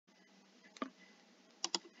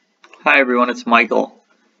Hi everyone, it's Michael.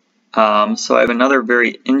 So I have another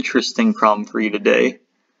very interesting problem for you today.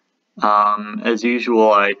 As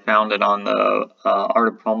usual, I found it on the Art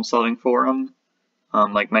of Problem Solving forum,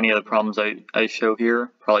 like many of the problems I show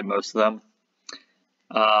here, probably most of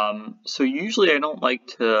them. So usually I don't like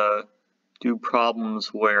to do problems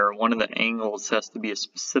where one of the angles has to be a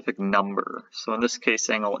specific number. So in this case,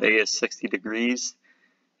 angle A is 60 degrees,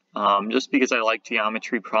 just because I like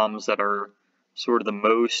geometry problems that are sort of the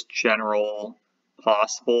most general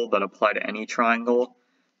possible that apply to any triangle.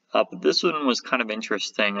 But this one was kind of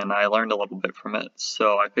interesting and I learned a little bit from it,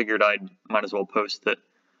 so I figured I might as well post it.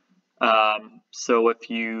 So if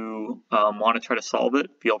you want to try to solve it,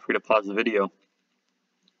 feel free to pause the video.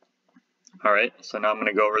 Alright, so now I'm going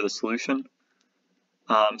to go over the solution.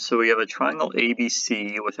 So we have a triangle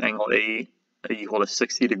ABC with angle A equal to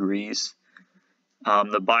 60 degrees.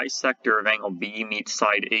 The bisector of angle B meets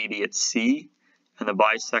side AD at C, and the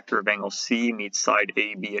bisector of angle C meets side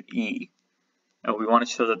AB at E. And we want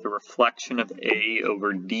to show that the reflection of A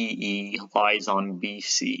over DE lies on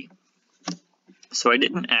BC. So I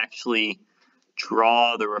didn't actually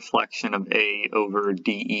draw the reflection of A over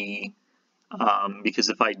DE, because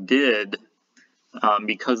if I did,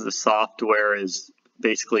 because the software is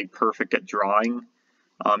basically perfect at drawing,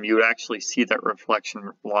 you would actually see that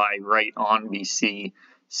reflection lie right on BC.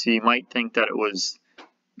 So you might think that it was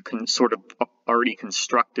sort of already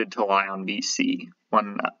constructed to lie on BC,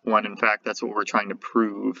 when in fact that's what we're trying to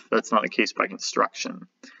prove. That's not the case by construction.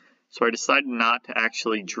 So I decided not to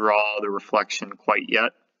actually draw the reflection quite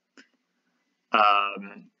yet.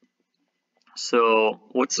 So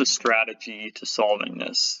what's the strategy to solving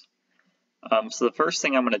this? So the first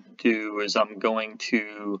thing I'm going to do is I'm going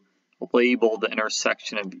to label the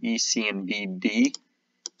intersection of EC and BD.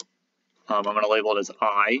 I'm going to label it as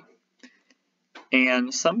I.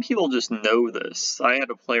 And some people just know this. I had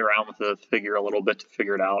to play around with the figure a little bit to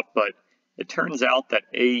figure it out, but it turns out that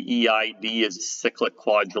AEID is a cyclic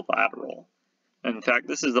quadrilateral. In fact,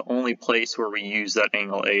 this is the only place where we use that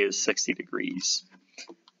angle A is 60 degrees.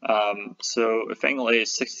 So if angle A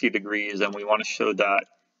is 60 degrees and we want to show that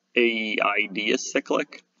AEID is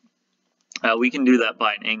cyclic, we can do that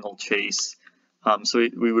by an angle chase. So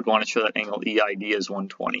we would want to show that angle EID is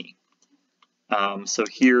 120. So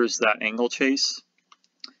here's that angle chase.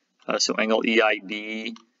 So angle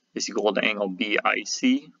EID is equal to angle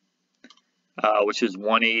BIC, which is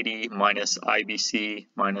 180 minus IBC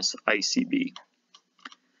minus ICB.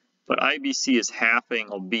 But IBC is half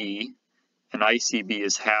angle B, and ICB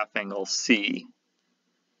is half angle C.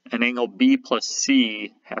 And angle B plus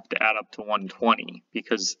C have to add up to 120,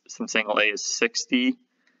 because since angle A is 60,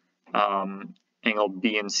 angle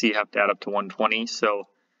B and C have to add up to 120. So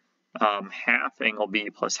half angle B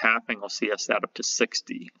plus half angle C has to add up to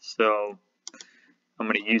 60. So I'm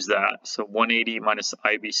going to use that. So 180 minus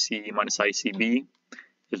IBC minus ICB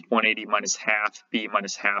is 180 minus half B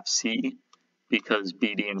minus half C, because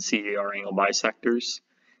BD and C are angle bisectors.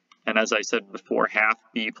 And as I said before, half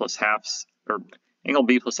B plus angle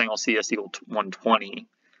B plus angle C has to equal to 120.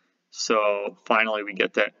 So finally we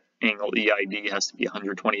get that angle EID has to be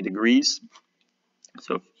 120 degrees.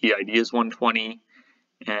 So if EID is 120,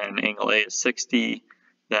 and angle A is 60,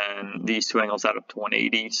 then these two angles add up to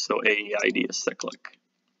 180, so AEID is cyclic.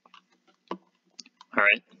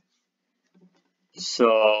 Alright,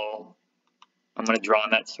 so I'm going to draw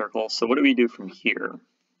in that circle. So what do we do from here?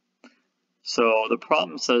 So the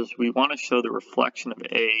problem says we want to show the reflection of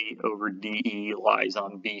A over DE lies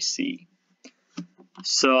on BC.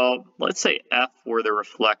 So let's say F were the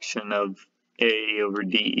reflection of A over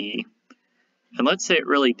DE. And let's say it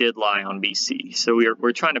really did lie on BC. So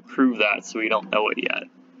we're trying to prove that, so we don't know it yet.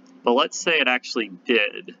 But let's say it actually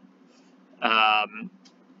did.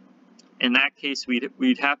 In that case,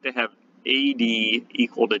 we'd have to have AD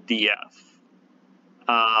equal to DF.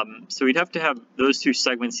 So we'd have to have those two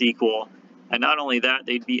segments equal. And not only that,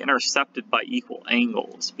 they'd be intercepted by equal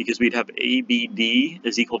angles, because we'd have ABD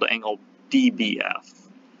is equal to angle DBF.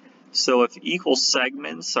 So if equal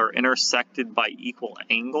segments are intersected by equal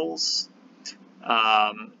angles,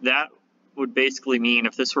 that would basically mean,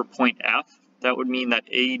 if this were point F, that would mean that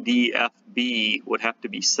ADFB would have to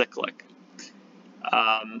be cyclic.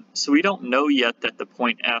 So we don't know yet that the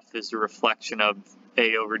point F is the reflection of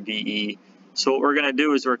A over DE. So what we're going to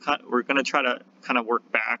do is we're going to try to kind of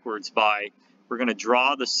work backwards we're going to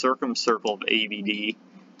draw the circumcircle of ABD,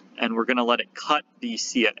 and we're going to let it cut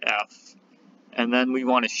BC at F. And then we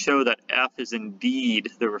want to show that F is indeed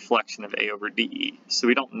the reflection of A over DE. So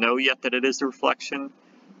we don't know yet that it is the reflection.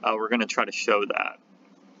 We're going to try to show that.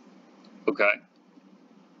 Okay.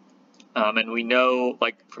 And we know,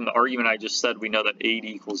 like from the argument I just said, we know that AD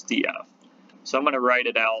equals DF. So I'm going to write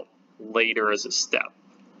it out later as a step.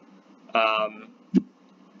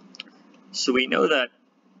 So we know that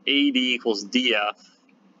AD equals DF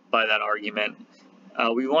by that argument.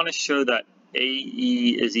 We want to show that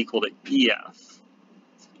AE is equal to EF.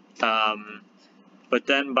 But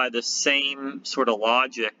then by the same sort of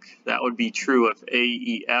logic, that would be true if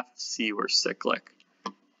AEFC were cyclic.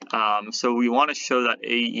 So we want to show that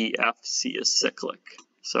AEFC is cyclic.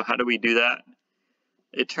 So how do we do that?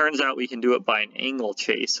 It turns out we can do it by an angle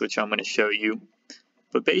chase, which I'm going to show you.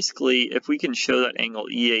 But basically, if we can show that angle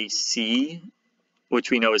EAC,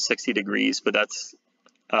 which we know is 60 degrees, but that's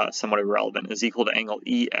somewhat irrelevant, is equal to angle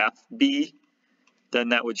EFB, then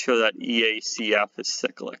that would show that EACF is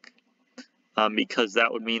cyclic. Because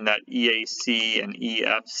that would mean that EAC and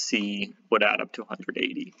EFC would add up to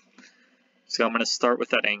 180. So I'm going to start with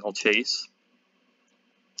that angle chase.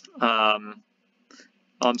 I'm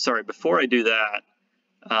sorry, before I do that,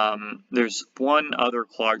 there's one other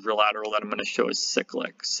quadrilateral that I'm going to show as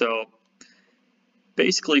cyclic. So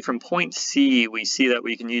basically from point C, we see that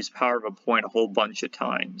we can use power of a point a whole bunch of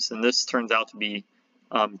times. And this turns out to be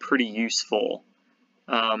pretty useful.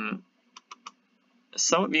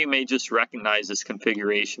 Some of you may just recognize this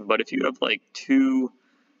configuration, but if you have like two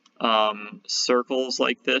circles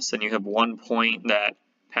like this and you have one point that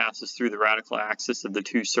passes through the radical axis of the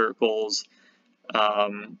two circles,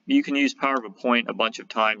 you can use power of a point a bunch of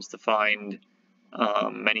times to find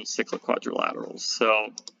many cyclic quadrilaterals.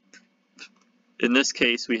 So in this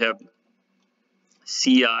case, we have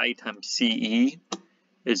CI times CE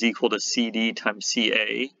is equal to CD times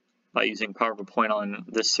CA by using power of a point on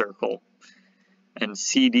this circle. And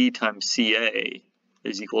CD times CA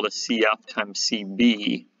is equal to CF times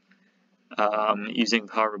CB using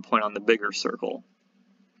power of a point on the bigger circle.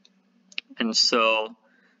 And so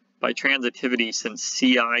by transitivity, since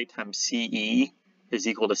CI times CE is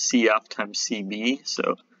equal to CF times CB,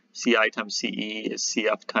 so CI times CE is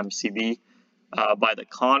CF times CB, by the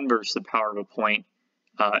converse of power of a point,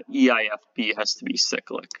 EIFB has to be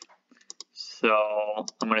cyclic. So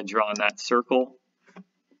I'm going to draw in that circle.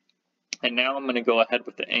 And now I'm going to go ahead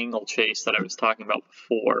with the angle chase that I was talking about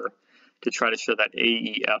before to try to show that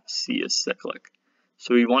AEFC is cyclic.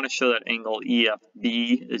 So we want to show that angle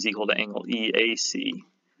EFB is equal to angle EAC.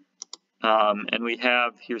 And we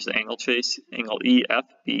have, here's the angle chase, angle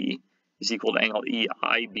EFB is equal to angle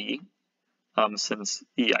EIB, since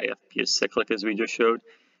EIFB is cyclic as we just showed.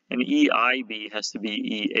 And EIB has to be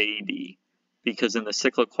EAD, because in the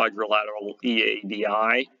cyclic quadrilateral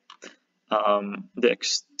EADI, the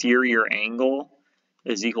exterior angle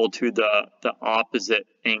is equal to the opposite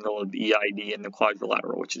angle of EID in the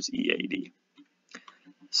quadrilateral, which is EAD.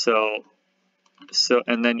 So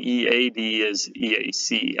and then EAD is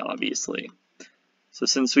EAC, obviously. So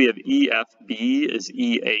since we have EFB is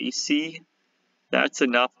EAC, that's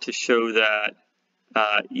enough to show that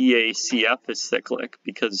EACF is cyclic,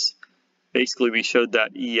 because basically we showed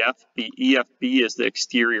that EFB is the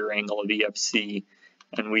exterior angle of EFC,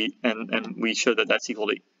 and we showed that that's equal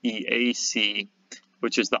to EAC,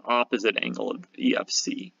 which is the opposite angle of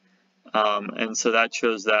EFC. And so that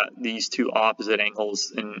shows that these two opposite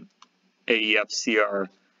angles in AEFC are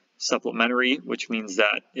supplementary, which means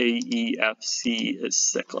that AEFC is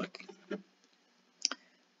cyclic.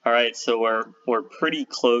 All right, so we're pretty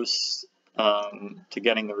close to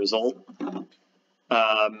getting the result.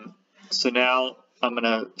 So now I'm going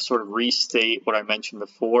to sort of restate what I mentioned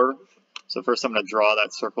before. So first I'm going to draw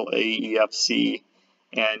that circle AEFC.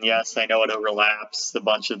 And yes, I know it overlaps a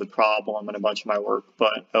bunch of the problem and a bunch of my work,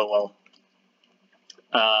 but oh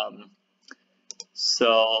well.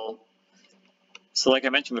 So like I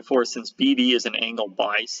mentioned before, since BD is an angle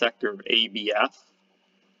bisector of ABF,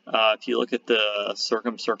 if you look at the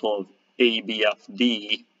circumcircle of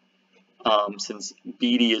ABFD, since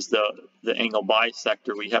BD is the angle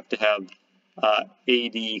bisector, we have to have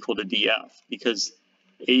AD equal to DF, because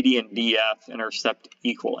AD and DF intercept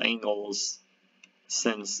equal angles,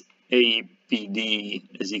 since ABD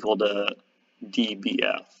is equal to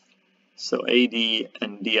DBF. So AD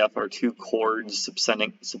and DF are two chords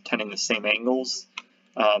subtending the same angles,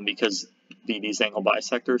 because BD is angle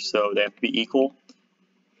bisector, so they have to be equal.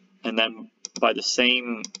 And then by the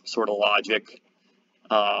same sort of logic,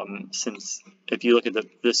 since if you look at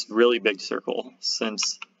this really big circle,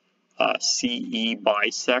 since CE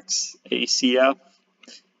bisects ACF,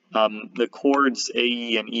 the chords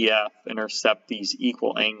AE and EF intercept these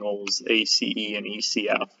equal angles ACE and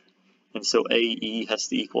ECF, and so AE has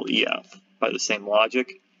to equal EF by the same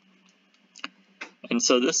logic. And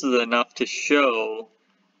so this is enough to show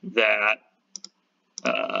that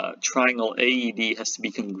triangle AED has to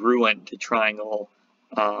be congruent to triangle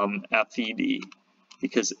FED,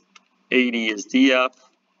 because AD is DF,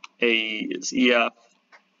 AE is EF,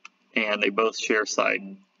 and they both share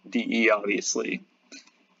side DE, obviously.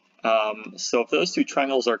 So if those two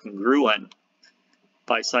triangles are congruent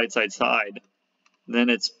by side, side, side, then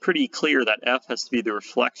it's pretty clear that F has to be the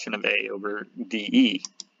reflection of A over DE.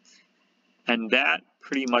 And that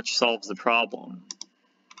pretty much solves the problem,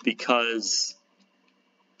 because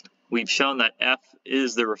we've shown that F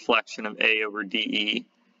is the reflection of A over DE.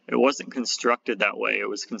 It wasn't constructed that way. It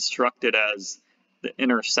was constructed as the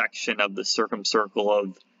intersection of the circumcircle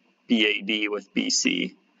of BAD with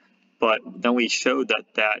BC. But then we showed that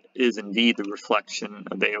that is indeed the reflection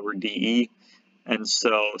of A over DE. And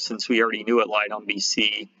so since we already knew it lied on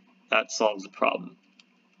BC, that solves the problem.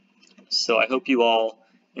 So I hope you all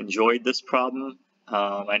enjoyed this problem.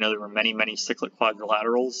 I know there were many, many cyclic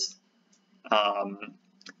quadrilaterals.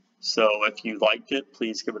 So if you liked it,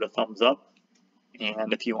 please give it a thumbs up.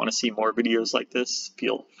 And if you want to see more videos like this,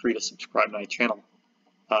 feel free to subscribe to my channel.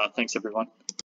 Thanks, everyone.